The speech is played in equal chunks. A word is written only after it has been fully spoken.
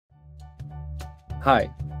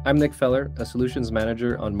Hi, I'm Nick Feller, a Solutions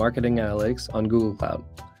Manager on Marketing Analytics on Google Cloud.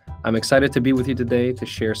 I'm excited to be with you today to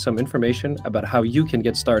share some information about how you can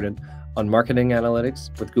get started on Marketing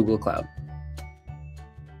Analytics with Google Cloud.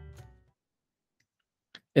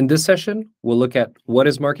 In this session, we'll look at what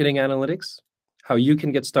is Marketing Analytics, how you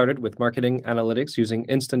can get started with Marketing Analytics using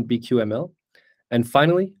Instant BQML, and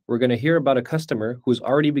finally, we're going to hear about a customer who's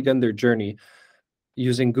already begun their journey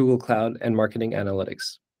using Google Cloud and Marketing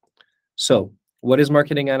Analytics. So, what is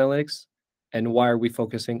Marketing Analytics, and why are we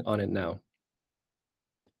focusing on it now?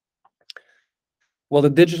 Well, the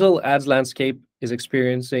digital ads landscape is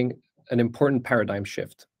experiencing an important paradigm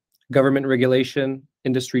shift. Government regulation,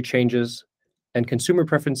 industry changes, and consumer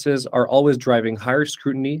preferences are always driving higher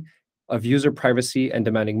scrutiny of user privacy and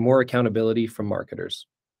demanding more accountability from marketers.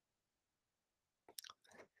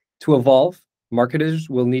 To evolve, marketers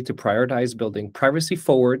will need to prioritize building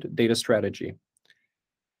privacy-forward data strategy.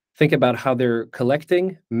 Think about how they're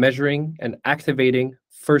collecting, measuring, and activating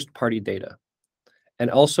first-party data,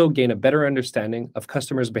 and also gain a better understanding of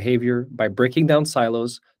customers' behavior by breaking down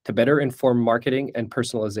silos to better inform marketing and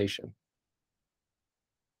personalization.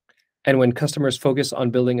 And when customers focus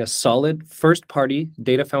on building a solid first-party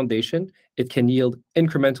data foundation, it can yield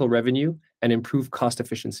incremental revenue and improve cost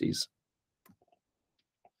efficiencies.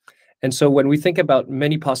 And so when we think about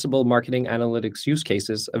many possible marketing analytics use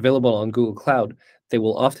cases available on Google Cloud, they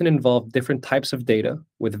will often involve different types of data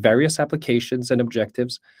with various applications and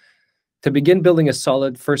objectives. To begin building a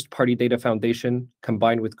solid first-party data foundation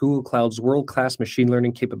combined with Google Cloud's world-class machine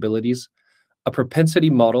learning capabilities, a propensity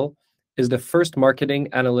model is the first marketing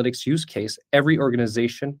analytics use case every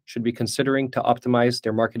organization should be considering to optimize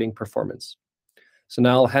their marketing performance. So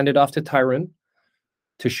now I'll hand it off to Tyron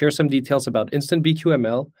to share some details about Instant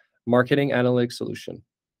BQML Marketing Analytics Solution.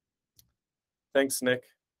 Thanks, Nick.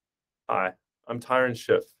 Hi, I'm Tyron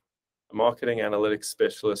Schiff, a marketing analytics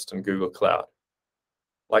specialist in Google Cloud.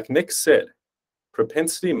 Like Nick said,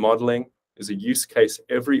 propensity modeling is a use case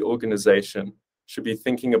every organization should be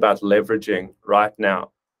thinking about leveraging right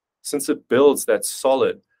now, since it builds that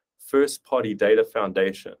solid first-party data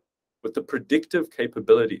foundation with the predictive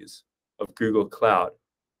capabilities of Google Cloud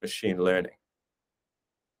machine learning.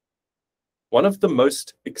 One of the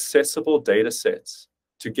most accessible data sets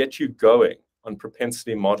to get you going on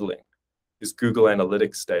propensity modeling is Google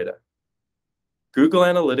Analytics data. Google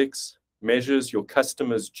Analytics measures your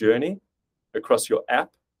customer's journey across your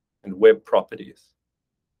app and web properties.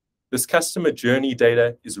 This customer journey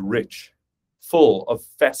data is rich, full of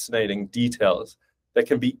fascinating details that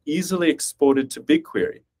can be easily exported to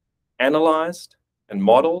BigQuery, analyzed and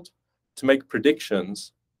modeled to make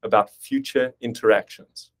predictions about future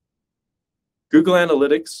interactions. Google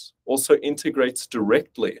Analytics also integrates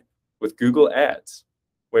directly with Google Ads,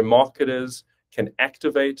 where marketers can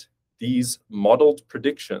activate these modeled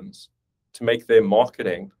predictions to make their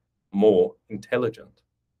marketing more intelligent.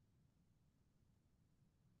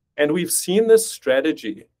 And we've seen this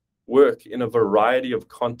strategy work in a variety of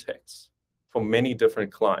contexts for many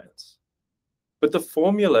different clients. But the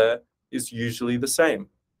formula is usually the same: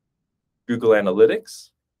 Google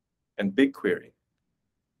Analytics and BigQuery.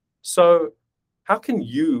 So how can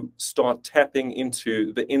you start tapping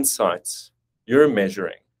into the insights you're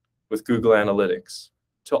measuring with Google Analytics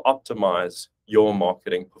to optimize your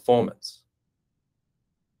marketing performance?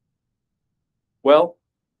 Well,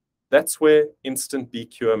 that's where Instant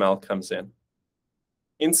BQML comes in.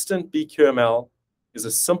 Instant BQML is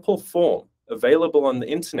a simple form available on the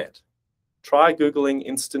internet. Try Googling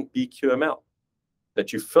Instant BQML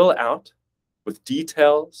that you fill out with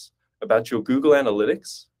details about your Google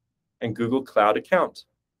Analytics and Google Cloud account.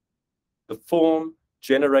 The form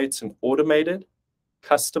generates an automated,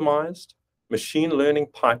 customized machine learning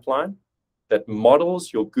pipeline that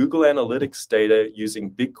models your Google Analytics data using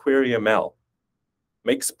BigQuery ML,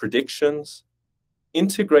 makes predictions,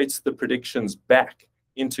 integrates the predictions back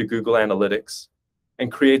into Google Analytics,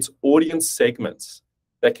 and creates audience segments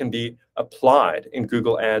that can be applied in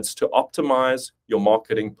Google Ads to optimize your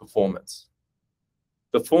marketing performance.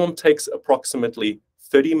 The form takes approximately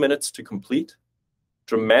 30 minutes to complete,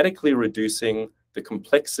 dramatically reducing the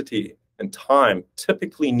complexity and time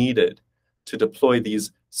typically needed to deploy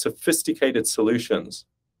these sophisticated solutions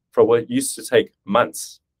for what used to take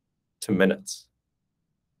months to minutes.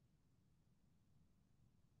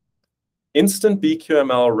 Instant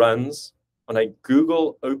BQML runs on a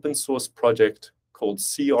Google open source project called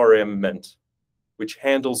CRM Mint, which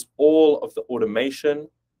handles all of the automation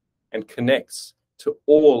and connects to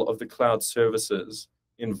all of the cloud services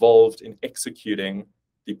involved in executing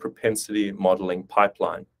the propensity modeling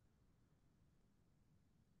pipeline.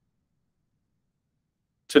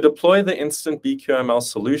 To deploy the Instant BQML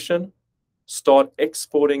solution, start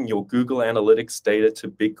exporting your Google Analytics data to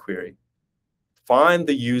BigQuery. Find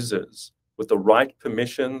the users with the right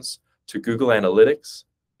permissions to Google Analytics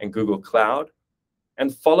and Google Cloud,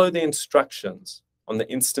 and follow the instructions on the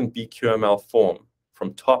Instant BQML form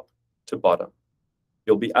from top to bottom.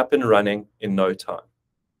 You'll be up and running in no time.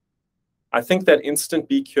 I think that Instant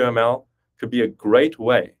BQML could be a great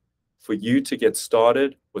way for you to get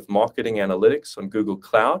started with marketing analytics on Google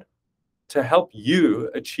Cloud to help you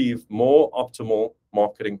achieve more optimal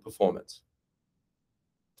marketing performance.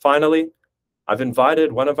 Finally, I've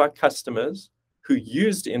invited one of our customers who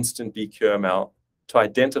used Instant BQML to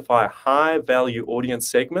identify high-value audience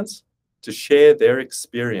segments to share their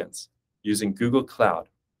experience using Google Cloud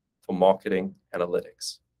for marketing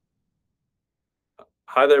analytics.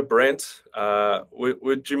 Hi there, Brent.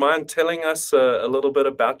 Would you mind telling us a little bit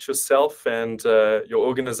about yourself and your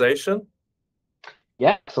organization?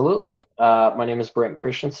 Yeah, absolutely. My name is Brent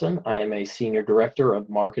Christensen. I am a Senior Director of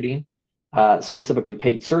Marketing, specifically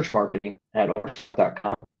paid search marketing at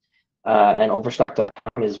Overstockcom. And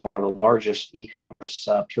Overstock.com is one of the largest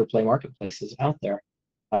e-commerce pure play marketplaces out there.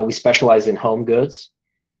 We specialize in home goods,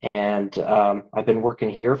 and I've been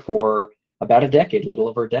working here for about a decade, a little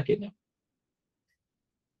over a decade now.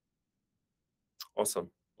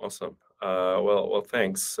 Awesome. Well,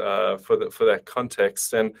 thanks for that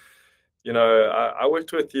context. And I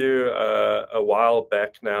worked with you a while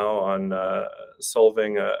back now on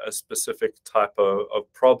solving a specific type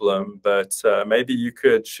of problem, but maybe you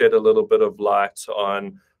could shed a little bit of light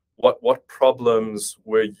on what problems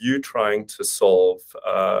were you trying to solve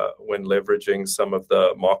when leveraging some of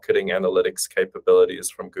the marketing analytics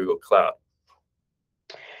capabilities from Google Cloud?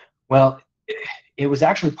 Well, it was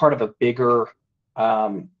actually part of a bigger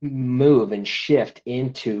move and shift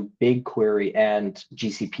into BigQuery and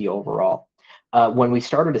GCP overall. When we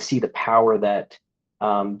started to see the power that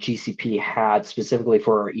GCP had specifically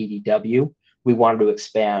for our EDW, we wanted to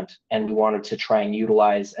expand and we wanted to try and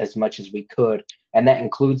utilize as much as we could. And that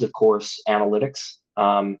includes, of course, analytics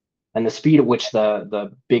and the speed at which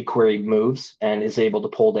the BigQuery moves and is able to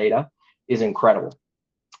pull data is incredible.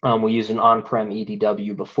 We used an on-prem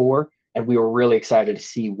EDW before, and we were really excited to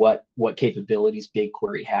see what capabilities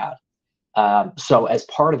BigQuery had. So as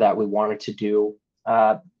part of that, we wanted to do,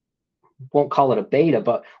 won't call it a beta,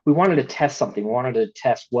 but we wanted to test something. We wanted to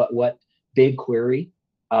test what BigQuery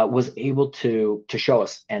was able to show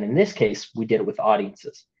us. And in this case, we did it with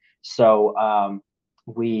audiences. So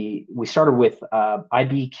we started with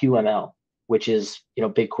BQML, which is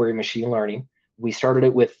BigQuery machine learning. We started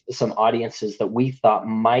it with some audiences that we thought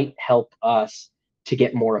might help us to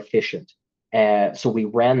get more efficient. So we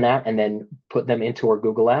ran that and then put them into our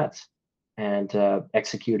Google Ads and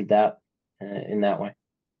executed that in that way.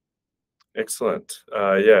 Excellent.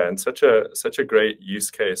 Yeah, and such a great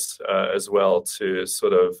use case as well to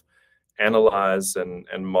sort of analyze and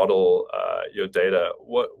model your data.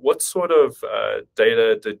 What sort of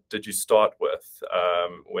data did you start with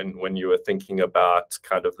when you were thinking about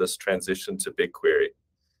kind of this transition to BigQuery?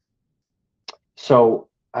 So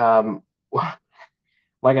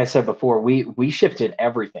like I said before, we shifted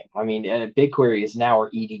everything. I mean, BigQuery is now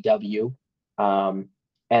our EDW.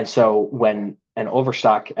 And so when an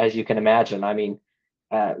Overstock, as you can imagine, I mean,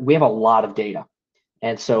 we have a lot of data.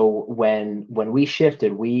 And so when we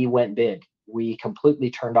shifted, we went big. We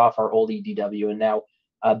completely turned off our old EDW, and now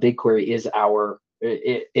BigQuery is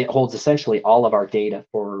it holds essentially all of our data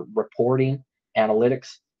for reporting,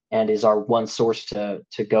 analytics, and is our one source to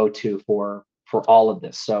go to for all of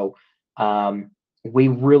this. So we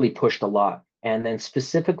really pushed a lot. And then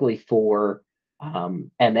specifically for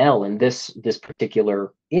ML in this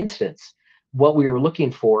particular instance, what we were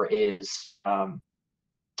looking for is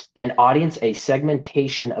an audience, a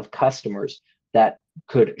segmentation of customers that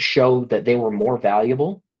could show that they were more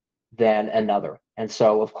valuable than another. And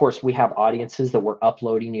so, of course, we have audiences that we're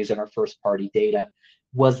uploading using our first-party data.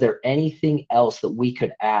 Was there anything else that we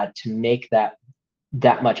could add to make that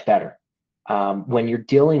much better? When you're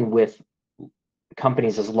dealing with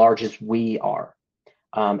companies as large as we are,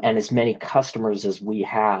 and as many customers as we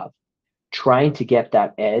have, trying to get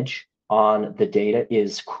that edge on the data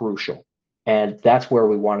is crucial. And that's where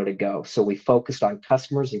we wanted to go. So we focused on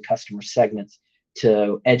customers and customer segments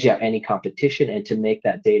to edge out any competition and to make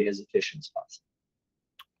that data as efficient as possible.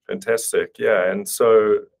 Fantastic. Yeah. And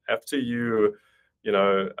so after you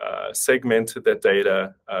segmented that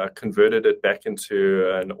data, converted it back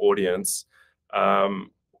into an audience,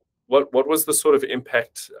 what was the sort of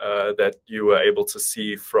impact that you were able to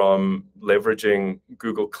see from leveraging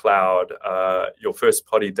Google Cloud, your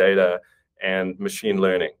first-party data, and machine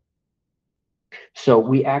learning? So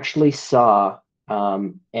we actually saw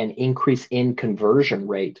an increase in conversion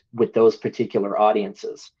rate with those particular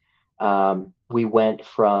audiences. We went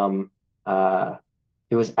from,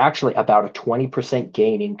 it was actually about a 20%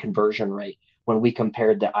 gain in conversion rate when we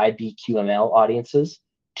compared the IBQML audiences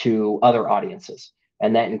to other audiences.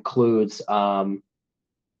 And that includes our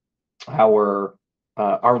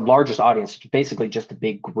largest audience, basically just a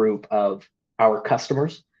big group of our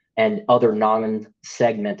customers and other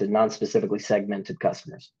non-segmented, non-specifically segmented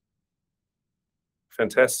customers.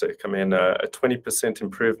 Fantastic. I mean, a 20%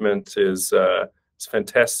 improvement is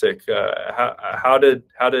fantastic. How did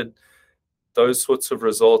those sorts of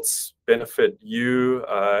results benefit you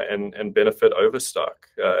and benefit Overstock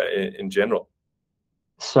in general?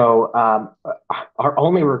 So our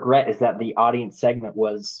only regret is that the audience segment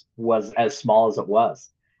was as small as it was.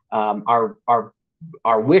 Our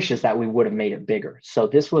wish is that we would have made it bigger. So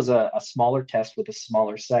this was a smaller test with a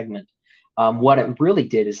smaller segment. What it really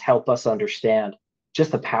did is help us understand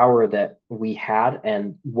just the power that we had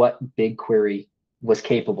and what BigQuery was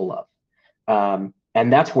capable of.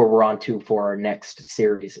 And that's where we're on to for our next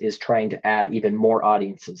series, is trying to add even more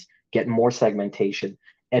audiences, get more segmentation,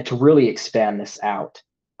 and to really expand this out.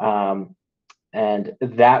 And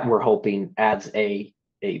that, we're hoping, adds a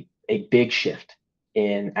big shift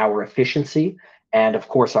in our efficiency and, of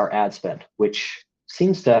course, our ad spend, which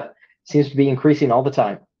seems to be increasing all the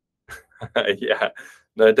time. Yeah,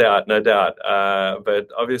 no doubt, no doubt. But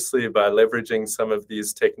obviously, by leveraging some of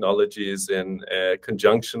these technologies in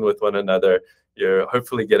conjunction with one another, you're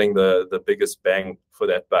hopefully getting the biggest bang for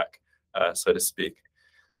that buck, so to speak.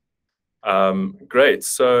 Great.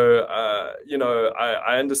 So,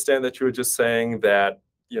 I understand that you were just saying that,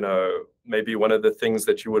 maybe one of the things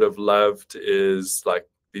that you would have loved is like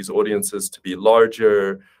these audiences to be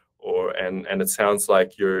larger, and it sounds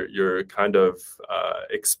like you're kind of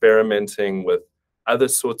experimenting with other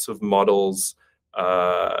sorts of models,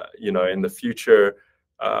 in the future.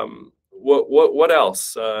 What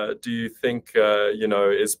else do you think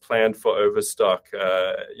is planned for Overstock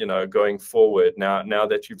going forward, now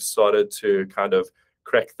that you've started to kind of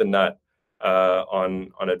crack the nut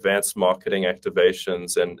on advanced marketing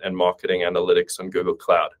activations and marketing analytics on Google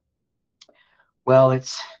Cloud? Well,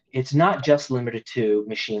 it's not just limited to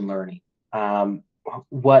machine learning.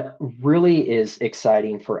 What really is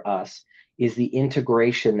exciting for us is the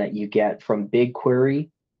integration that you get from BigQuery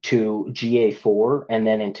to GA4 and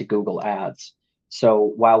then into Google Ads.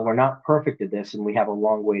 So while we're not perfect at this and we have a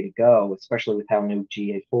long way to go, especially with how new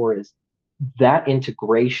GA4 is, that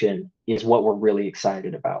integration is what we're really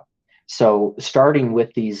excited about. So starting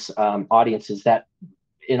with these audiences that,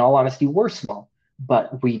 in all honesty, were small,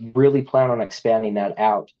 but we really plan on expanding that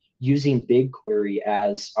out, using BigQuery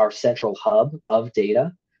as our central hub of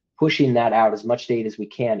data, pushing that out as much data as we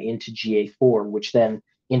can into GA4, which then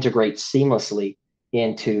integrates seamlessly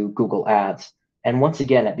into Google Ads. And once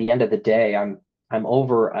again, at the end of the day, I'm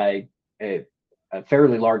over a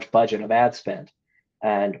fairly large budget of ad spend,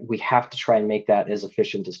 and we have to try and make that as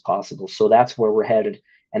efficient as possible. So that's where we're headed,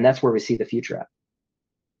 and that's where we see the future at.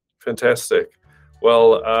 Fantastic.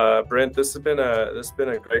 Well, Brent, this has been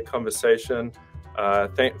a great conversation.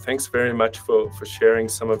 Thanks very much for sharing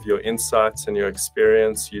some of your insights and your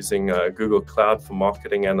experience using Google Cloud for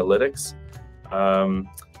marketing analytics.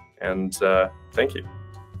 And thank you.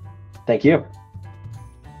 Thank you.